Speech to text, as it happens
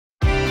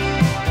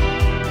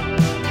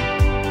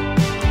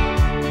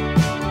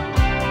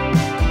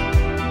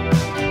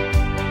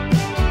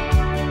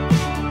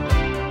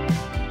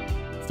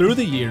Through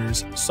the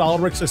years,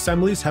 SOLIDWORKS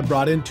assemblies have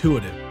brought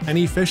intuitive and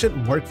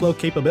efficient workflow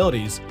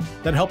capabilities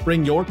that help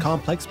bring your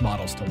complex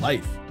models to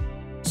life.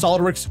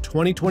 SOLIDWORKS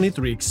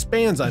 2023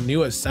 expands on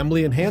new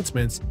assembly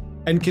enhancements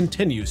and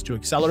continues to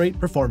accelerate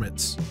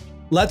performance.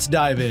 Let's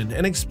dive in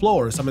and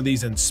explore some of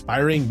these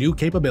inspiring new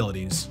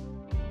capabilities.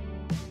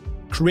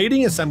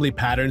 Creating assembly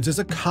patterns is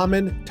a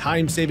common,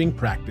 time-saving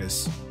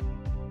practice.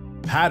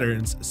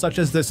 Patterns, such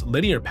as this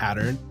linear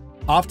pattern,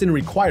 often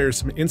require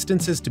some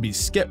instances to be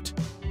skipped,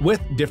 with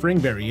differing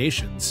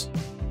variations.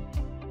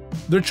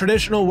 The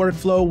traditional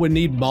workflow would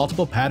need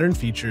multiple pattern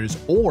features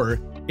or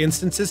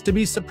instances to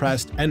be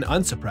suppressed and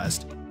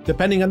unsuppressed,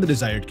 depending on the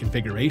desired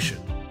configuration.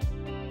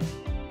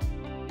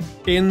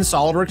 In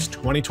SOLIDWORKS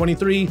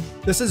 2023,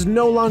 this is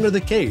no longer the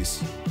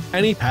case.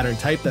 Any pattern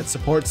type that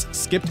supports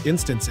skipped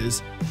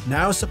instances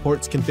now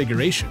supports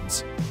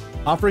configurations,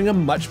 offering a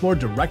much more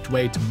direct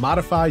way to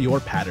modify your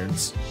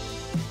patterns.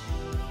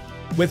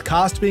 With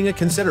cost being a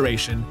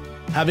consideration,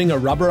 having a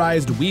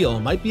rubberized wheel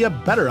might be a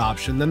better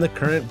option than the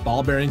current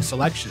ball bearing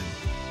selection.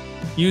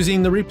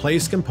 Using the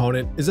replace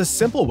component is a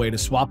simple way to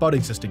swap out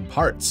existing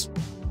parts.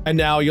 And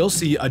now you'll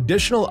see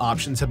additional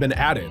options have been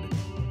added.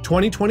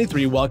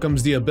 2023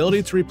 welcomes the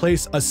ability to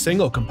replace a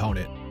single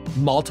component,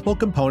 multiple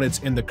components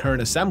in the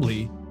current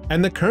assembly,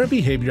 and the current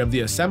behavior of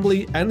the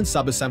assembly and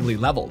subassembly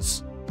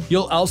levels.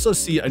 You'll also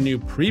see a new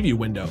preview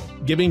window,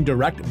 giving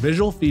direct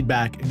visual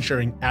feedback,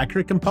 ensuring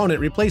accurate component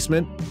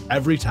replacement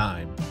every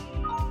time.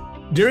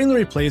 During the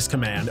replace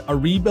command, a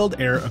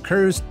rebuild error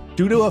occurs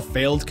due to a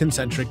failed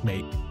concentric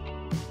mate.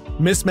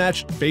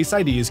 Mismatched face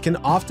IDs can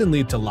often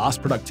lead to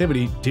lost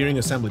productivity during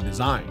assembly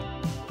design.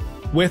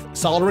 With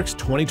SOLIDWORKS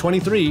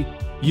 2023,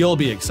 you'll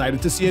be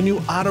excited to see a new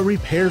auto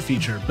repair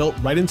feature built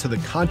right into the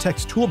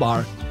context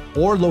toolbar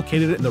or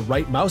located in the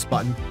right mouse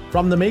button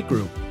from the mate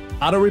group.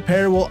 Auto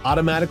repair will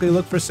automatically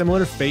look for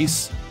similar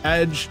face,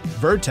 edge,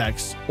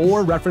 vertex,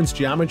 or reference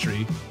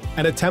geometry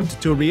and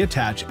attempt to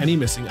reattach any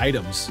missing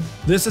items.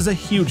 This is a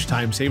huge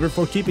time saver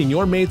for keeping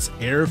your mates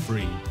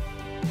error-free.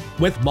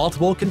 With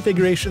multiple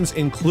configurations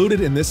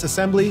included in this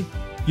assembly,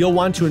 you'll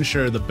want to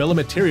ensure the bill of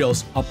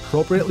materials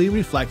appropriately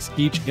reflects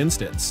each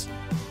instance.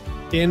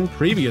 In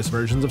previous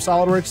versions of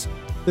SOLIDWORKS,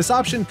 this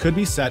option could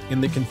be set in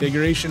the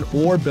configuration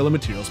or bill of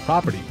materials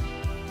property,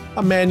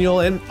 a manual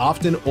and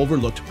often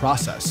overlooked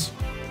process.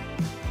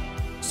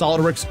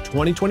 SOLIDWORKS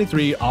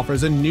 2023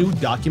 offers a new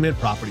document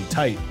property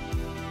type,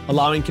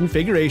 allowing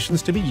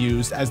configurations to be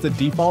used as the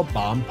default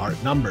BOM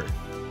part number.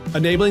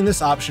 Enabling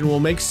this option will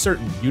make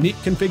certain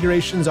unique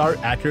configurations are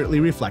accurately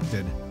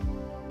reflected.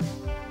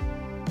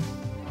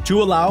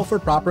 To allow for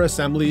proper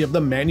assembly of the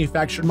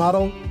manufactured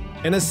model,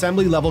 an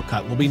assembly level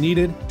cut will be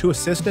needed to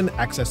assist in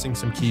accessing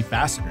some key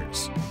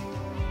fasteners.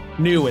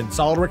 New in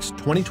SOLIDWORKS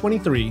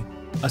 2023,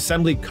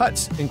 assembly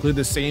cuts include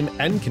the same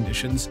end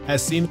conditions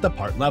as seen at the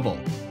part level,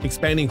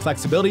 expanding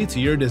flexibility to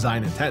your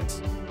design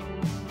intent.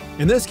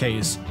 In this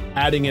case,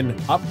 adding an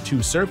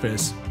up-to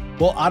surface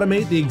will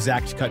automate the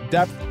exact cut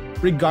depth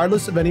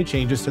regardless of any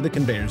changes to the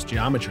conveyor's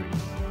geometry.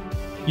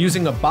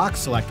 Using a box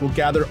select will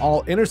gather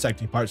all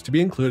intersecting parts to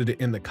be included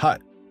in the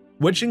cut,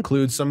 which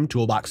includes some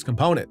toolbox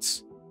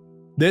components.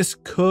 This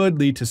could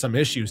lead to some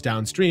issues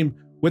downstream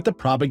with the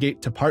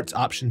propagate to parts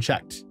option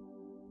checked.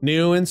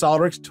 New in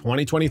SOLIDWORKS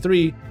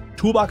 2023,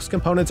 toolbox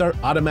components are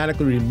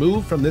automatically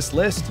removed from this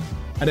list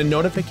and a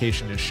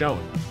notification is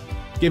shown,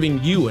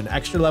 giving you an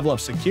extra level of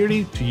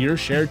security to your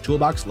shared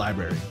toolbox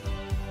library.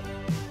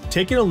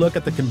 Taking a look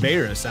at the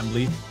conveyor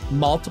assembly,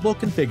 multiple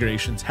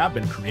configurations have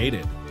been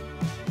created.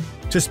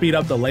 To speed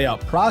up the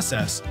layout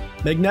process,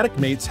 magnetic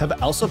mates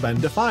have also been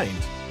defined,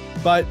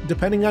 but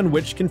depending on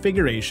which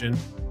configuration,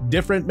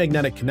 different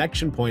magnetic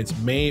connection points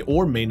may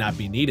or may not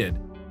be needed.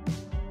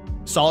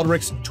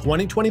 SOLIDWORKS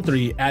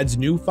 2023 adds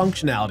new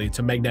functionality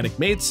to magnetic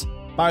mates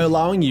by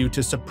allowing you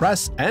to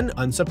suppress and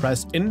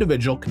unsuppress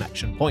individual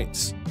connection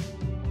points.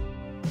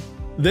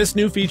 This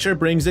new feature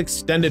brings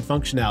extended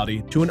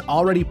functionality to an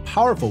already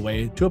powerful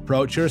way to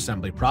approach your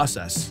assembly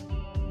process.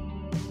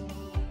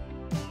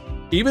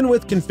 Even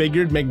with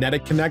configured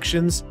magnetic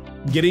connections,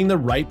 getting the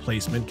right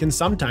placement can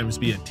sometimes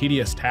be a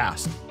tedious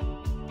task.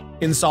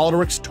 In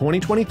SOLIDWORKS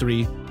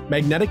 2023,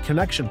 magnetic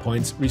connection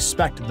points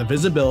respect the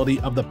visibility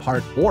of the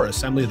part or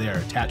assembly they are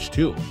attached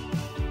to.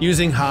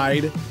 Using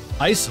hide,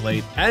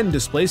 isolate, and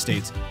display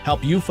states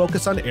help you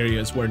focus on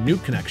areas where new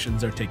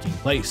connections are taking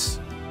place.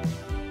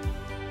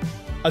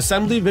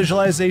 Assembly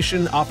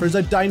visualization offers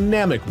a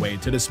dynamic way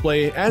to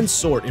display and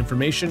sort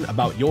information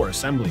about your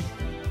assembly.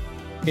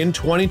 In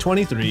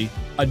 2023,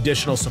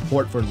 additional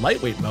support for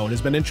lightweight mode has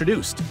been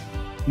introduced,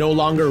 no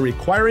longer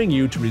requiring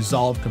you to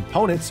resolve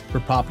components for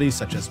properties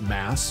such as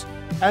mass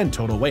and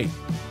total weight.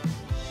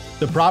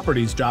 The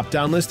properties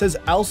drop-down list has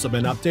also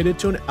been updated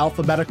to an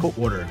alphabetical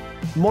order,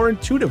 a more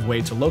intuitive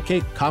way to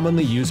locate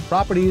commonly used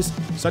properties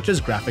such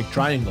as graphic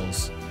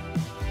triangles.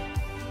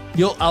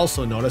 You'll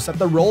also notice that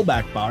the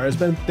rollback bar has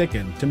been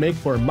thickened to make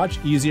for a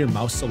much easier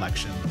mouse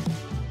selection.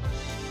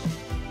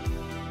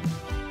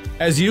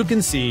 As you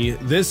can see,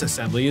 this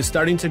assembly is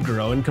starting to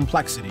grow in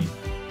complexity,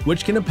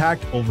 which can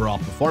impact overall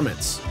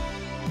performance.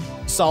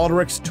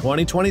 SOLIDWORKS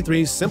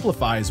 2023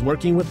 simplifies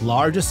working with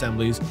large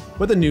assemblies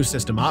with a new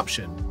system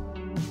option.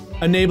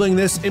 Enabling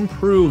this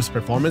improves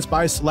performance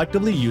by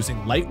selectively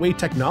using lightweight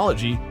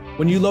technology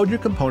when you load your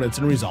components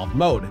in resolve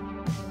mode,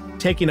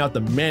 taking out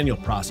the manual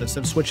process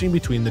of switching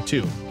between the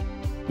two.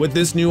 With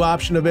this new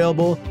option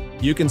available,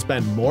 you can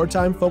spend more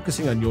time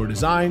focusing on your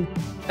design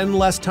and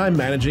less time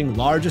managing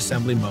large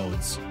assembly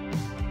modes.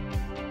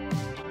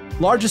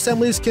 Large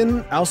assemblies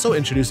can also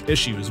introduce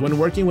issues when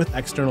working with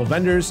external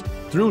vendors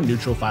through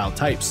neutral file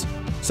types,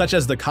 such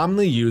as the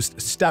commonly used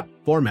STEP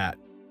format.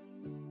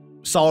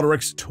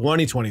 SOLIDWORKS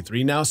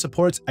 2023 now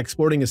supports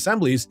exporting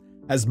assemblies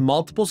as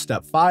multiple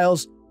STEP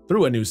files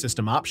through a new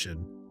system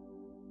option.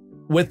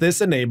 With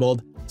this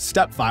enabled,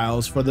 STEP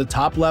files for the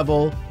top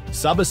level,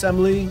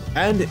 subassembly,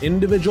 and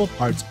individual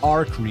parts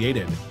are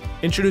created,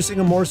 introducing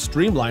a more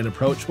streamlined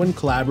approach when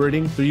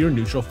collaborating through your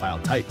neutral file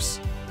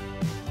types.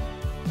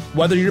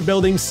 Whether you're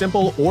building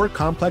simple or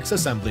complex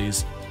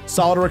assemblies,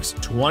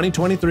 SOLIDWORKS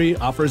 2023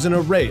 offers an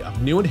array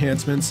of new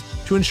enhancements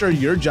to ensure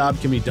your job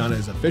can be done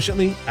as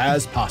efficiently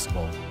as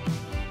possible.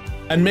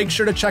 And make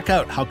sure to check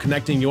out how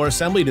connecting your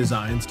assembly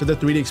designs to the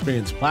 3D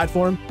Experience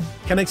platform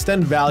can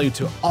extend value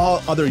to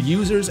all other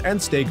users and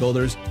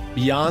stakeholders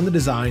beyond the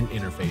design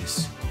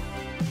interface.